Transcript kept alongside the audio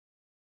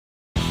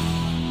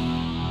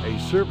a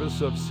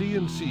service of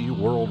CNC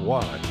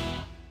Worldwide.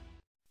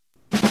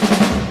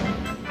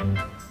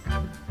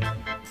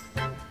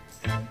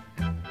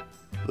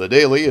 The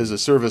Daily is a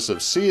service of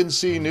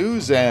CNC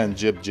News and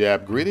Jib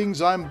Jab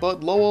Greetings. I'm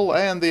Bud Lowell,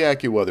 and the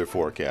AccuWeather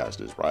forecast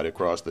is right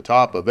across the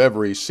top of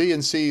every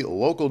CNC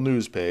local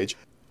news page.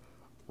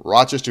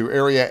 Rochester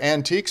area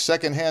antique,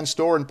 secondhand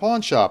store, and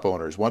pawn shop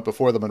owners went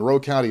before the Monroe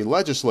County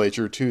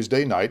Legislature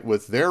Tuesday night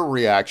with their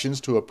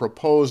reactions to a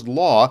proposed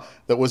law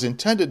that was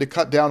intended to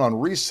cut down on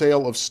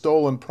resale of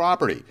stolen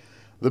property.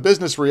 The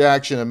business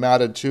reaction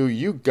amounted to,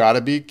 "You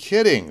gotta be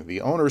kidding." The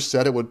owners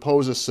said it would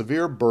pose a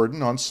severe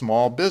burden on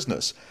small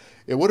business.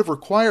 It would have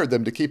required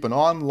them to keep an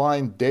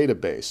online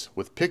database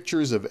with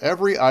pictures of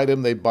every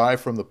item they buy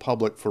from the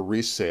public for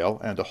resale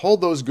and to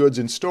hold those goods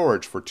in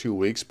storage for 2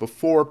 weeks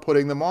before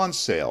putting them on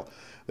sale.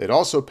 They'd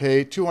also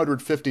pay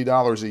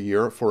 $250 a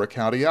year for a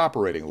county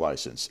operating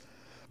license.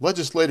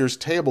 Legislators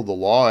tabled the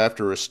law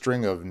after a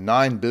string of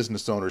 9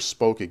 business owners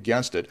spoke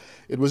against it.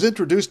 It was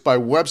introduced by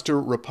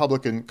Webster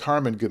Republican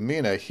Carmen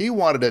Gamina. He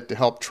wanted it to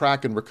help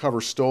track and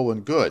recover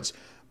stolen goods,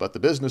 but the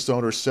business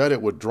owners said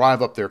it would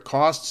drive up their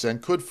costs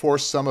and could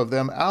force some of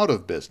them out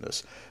of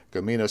business.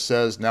 Gamina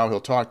says now he'll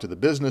talk to the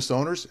business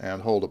owners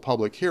and hold a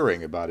public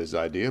hearing about his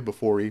idea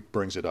before he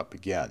brings it up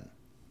again.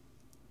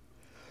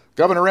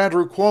 Governor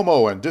Andrew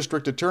Cuomo and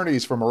district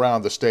attorneys from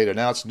around the state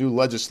announced new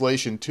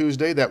legislation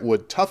Tuesday that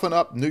would toughen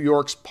up New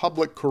York's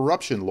public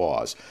corruption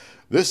laws.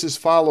 This is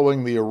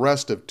following the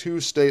arrest of 2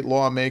 state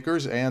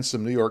lawmakers and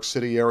some New York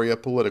City area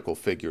political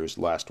figures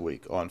last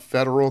week on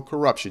federal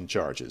corruption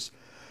charges.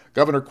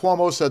 Governor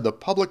Cuomo said the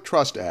Public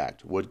Trust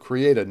Act would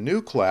create a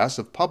new class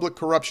of public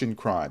corruption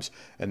crimes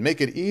and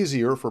make it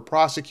easier for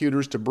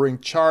prosecutors to bring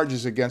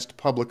charges against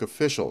public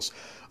officials.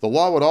 The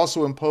law would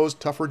also impose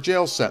tougher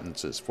jail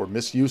sentences for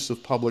misuse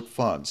of public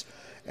funds,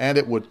 and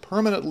it would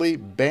permanently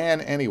ban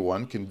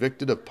anyone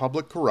convicted of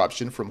public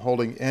corruption from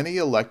holding any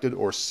elected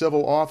or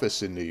civil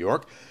office in New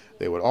York.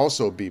 They would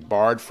also be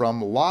barred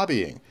from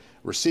lobbying,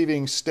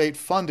 receiving state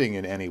funding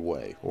in any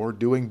way, or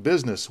doing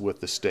business with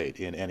the state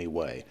in any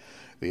way.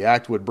 The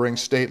act would bring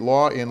state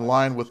law in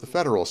line with the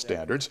federal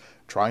standards.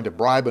 Trying to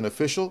bribe an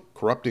official,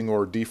 corrupting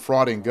or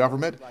defrauding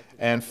government,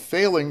 and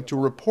failing to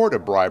report a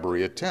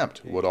bribery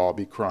attempt would all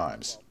be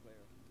crimes.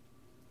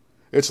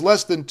 It's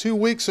less than 2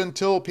 weeks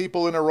until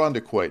people in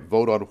Arundequoit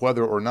vote on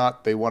whether or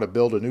not they want to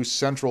build a new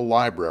central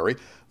library.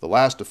 The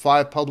last of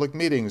 5 public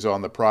meetings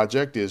on the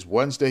project is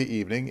Wednesday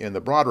evening in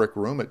the Broderick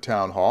Room at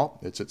Town Hall.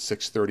 It's at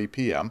 6:30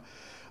 p.m.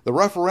 The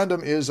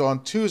referendum is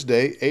on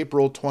Tuesday,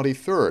 April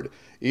 23rd.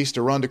 East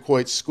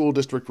Arundequoit School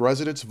District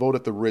residents vote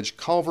at the Ridge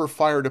Culver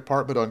Fire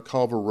Department on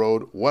Culver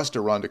Road. West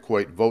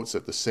Arundequoit votes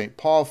at the St.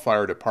 Paul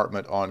Fire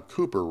Department on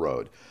Cooper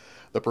Road.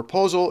 The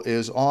proposal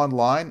is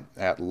online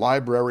at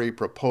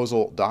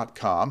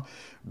libraryproposal.com.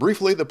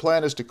 Briefly, the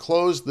plan is to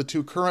close the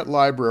 2 current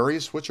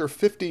libraries, which are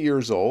 50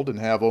 years old and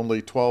have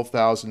only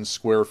 12,000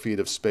 square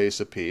feet of space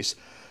apiece.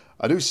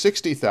 A new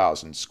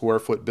 60,000 square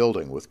foot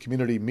building with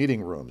community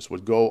meeting rooms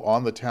would go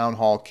on the Town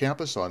Hall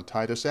campus on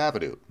Titus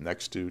Avenue,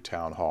 next to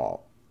Town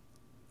Hall.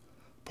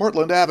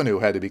 Portland Avenue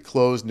had to be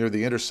closed near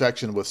the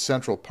intersection with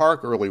Central Park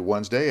early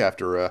Wednesday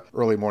after an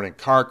early morning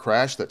car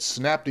crash that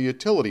snapped a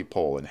utility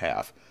pole in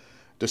half.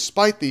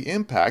 Despite the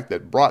impact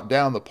that brought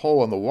down the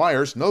pole and the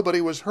wires, nobody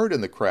was hurt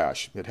in the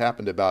crash. It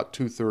happened about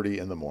 2:30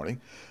 in the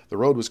morning. The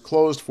road was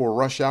closed for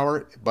rush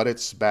hour, but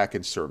it's back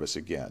in service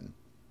again.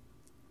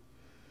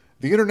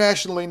 The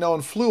internationally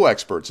known flu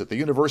experts at the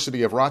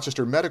University of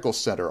Rochester Medical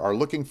Center are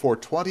looking for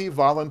 20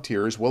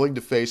 volunteers willing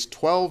to face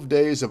 12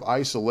 days of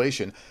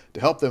isolation to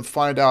help them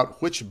find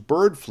out which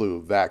bird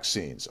flu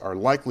vaccines are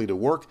likely to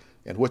work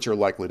and which are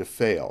likely to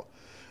fail.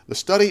 The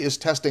study is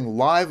testing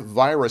live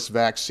virus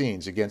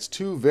vaccines against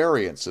 2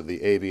 variants of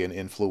the avian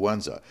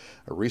influenza.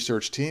 A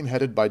research team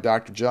headed by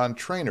Dr. John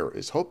Traynor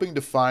is hoping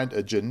to find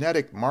a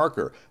genetic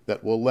marker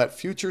that will let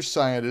future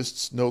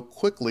scientists know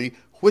quickly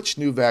which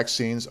new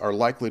vaccines are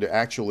likely to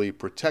actually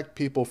protect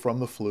people from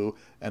the flu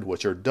and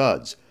which are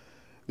duds.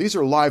 These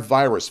are live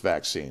virus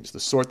vaccines, the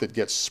sort that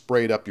gets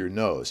sprayed up your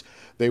nose.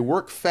 They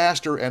work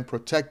faster and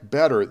protect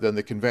better than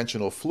the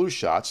conventional flu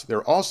shots.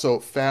 They're also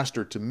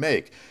faster to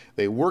make.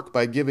 They work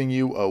by giving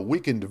you a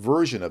weakened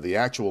version of the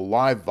actual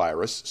live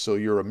virus, so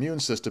your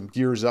immune system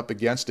gears up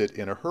against it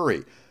in a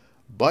hurry.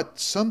 But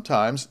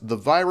sometimes the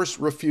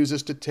virus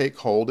refuses to take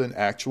hold in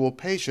actual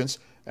patients,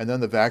 and then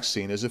the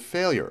vaccine is a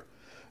failure.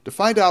 To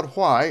find out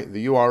why,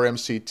 the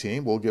URMC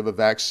team will give a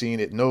vaccine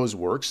it knows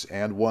works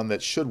and one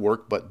that should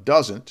work but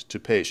doesn't to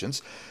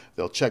patients.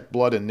 They'll check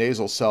blood and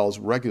nasal cells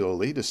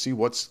regularly to see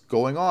what's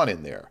going on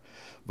in there.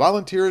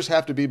 Volunteers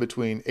have to be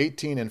between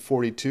 18 and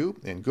 42,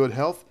 in good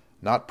health,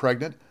 not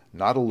pregnant,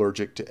 not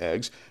allergic to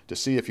eggs. To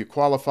see if you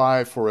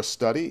qualify for a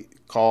study,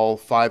 call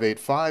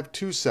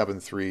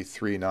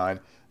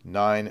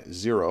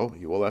 585-273-3990.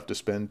 You will have to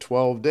spend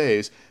 12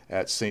 days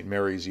at St.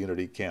 Mary's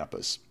Unity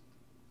campus.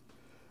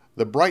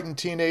 The Brighton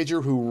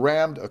teenager who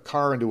rammed a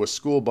car into a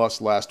school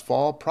bus last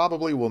fall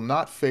probably will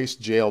not face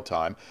jail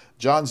time.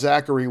 John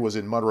Zachary was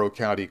in Monroe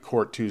County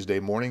Court Tuesday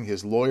morning.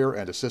 His lawyer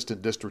and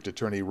Assistant District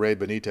Attorney Ray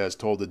Benitez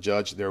told the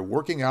judge they're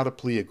working out a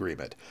plea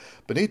agreement.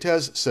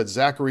 Benitez said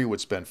Zachary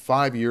would spend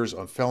 5 years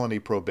on felony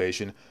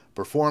probation,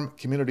 perform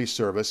community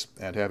service,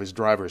 and have his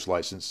driver's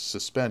license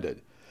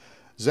suspended.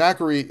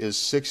 Zachary is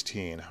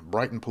 16.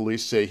 Brighton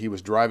police say he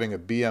was driving a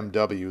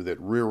BMW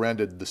that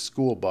rear-ended the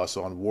school bus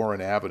on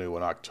Warren Avenue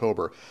in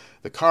October.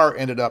 The car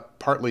ended up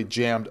partly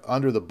jammed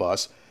under the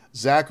bus.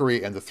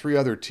 Zachary and the 3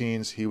 other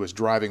teens he was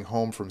driving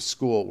home from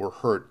school were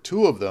hurt,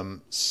 2 of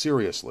them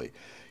seriously.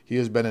 He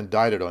has been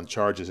indicted on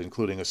charges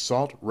including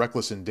assault,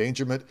 reckless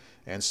endangerment,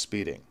 and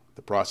speeding.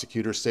 The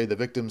prosecutors say the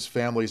victims'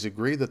 families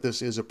agree that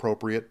this is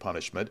appropriate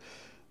punishment.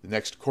 The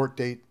next court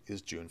date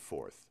is June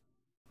 4th.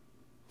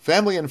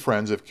 Family and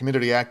friends of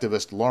community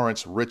activist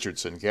Lawrence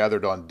Richardson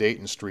gathered on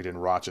Dayton Street in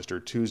Rochester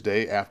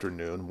Tuesday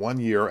afternoon, 1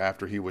 year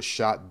after he was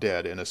shot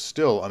dead in a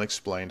still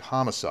unexplained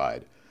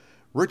homicide.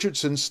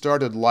 Richardson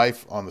started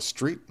life on the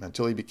street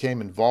until he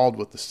became involved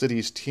with the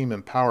city's Team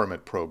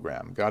Empowerment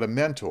program, got a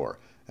mentor,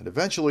 and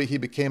eventually he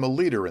became a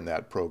leader in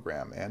that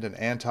program and an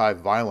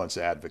anti-violence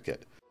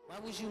advocate. Why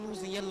was you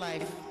losing your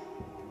life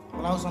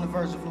while I was on the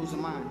verge of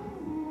losing mine?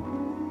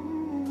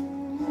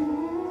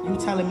 You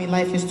telling me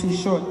life is too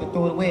short to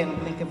throw it away in the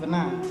blink of an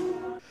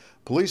eye.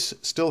 Police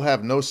still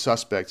have no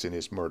suspects in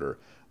his murder.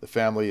 The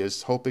family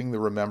is hoping the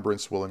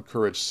remembrance will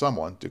encourage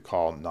someone to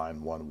call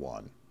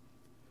 911.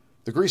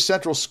 The Greece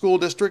Central School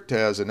District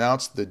has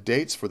announced the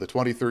dates for the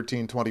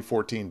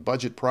 2013-2014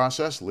 budget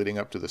process leading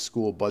up to the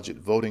school budget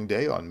voting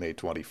day on May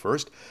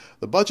 21st.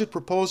 The budget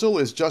proposal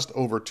is just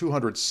over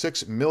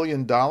 $206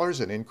 million,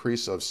 an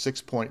increase of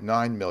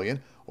 $6.9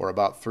 million, or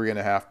about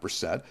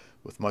 3.5%,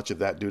 with much of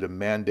that due to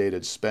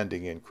mandated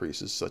spending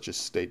increases such as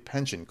state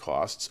pension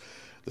costs.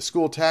 The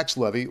school tax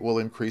levy will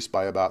increase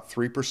by about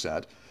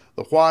 3%.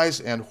 The whys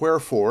and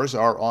wherefores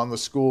are on the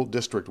school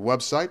district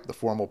website. The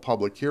formal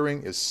public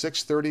hearing is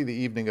 6:30 the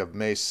evening of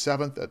May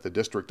 7th at the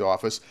district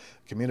office.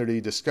 Community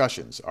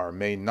discussions are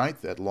May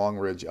 9th at Long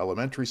Ridge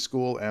Elementary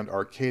School and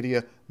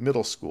Arcadia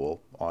Middle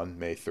School on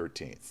May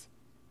 13th.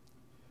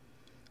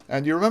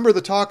 And you remember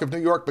the talk of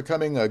New York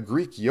becoming a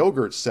Greek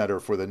yogurt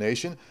center for the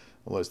nation?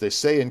 Well, as they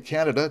say in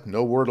Canada,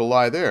 no word to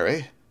lie there,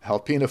 eh?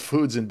 Alpina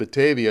Foods in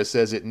Batavia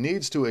says it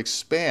needs to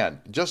expand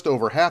just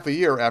over half a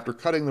year after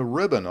cutting the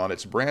ribbon on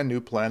its brand new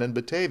plant in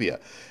Batavia.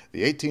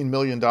 The $18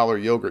 million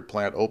yogurt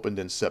plant opened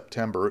in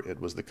September.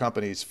 It was the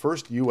company's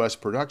first U.S.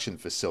 production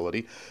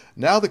facility.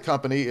 Now the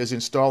company is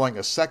installing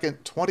a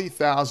second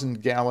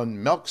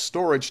 20,000-gallon milk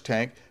storage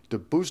tank to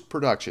boost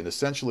production,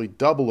 essentially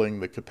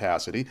doubling the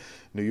capacity.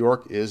 New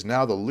York is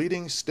now the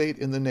leading state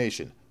in the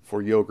nation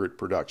for yogurt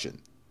production.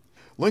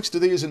 Links to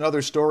these and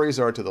other stories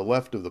are to the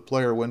left of the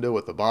player window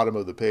at the bottom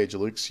of the page,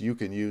 links you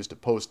can use to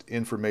post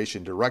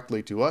information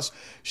directly to us.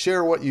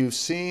 Share what you've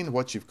seen,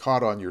 what you've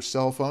caught on your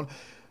cell phone.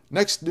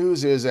 Next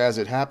news is As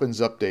It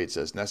Happens updates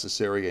as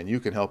necessary, and you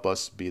can help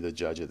us be the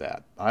judge of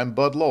that. I'm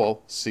Bud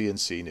Lowell,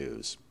 CNC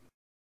News.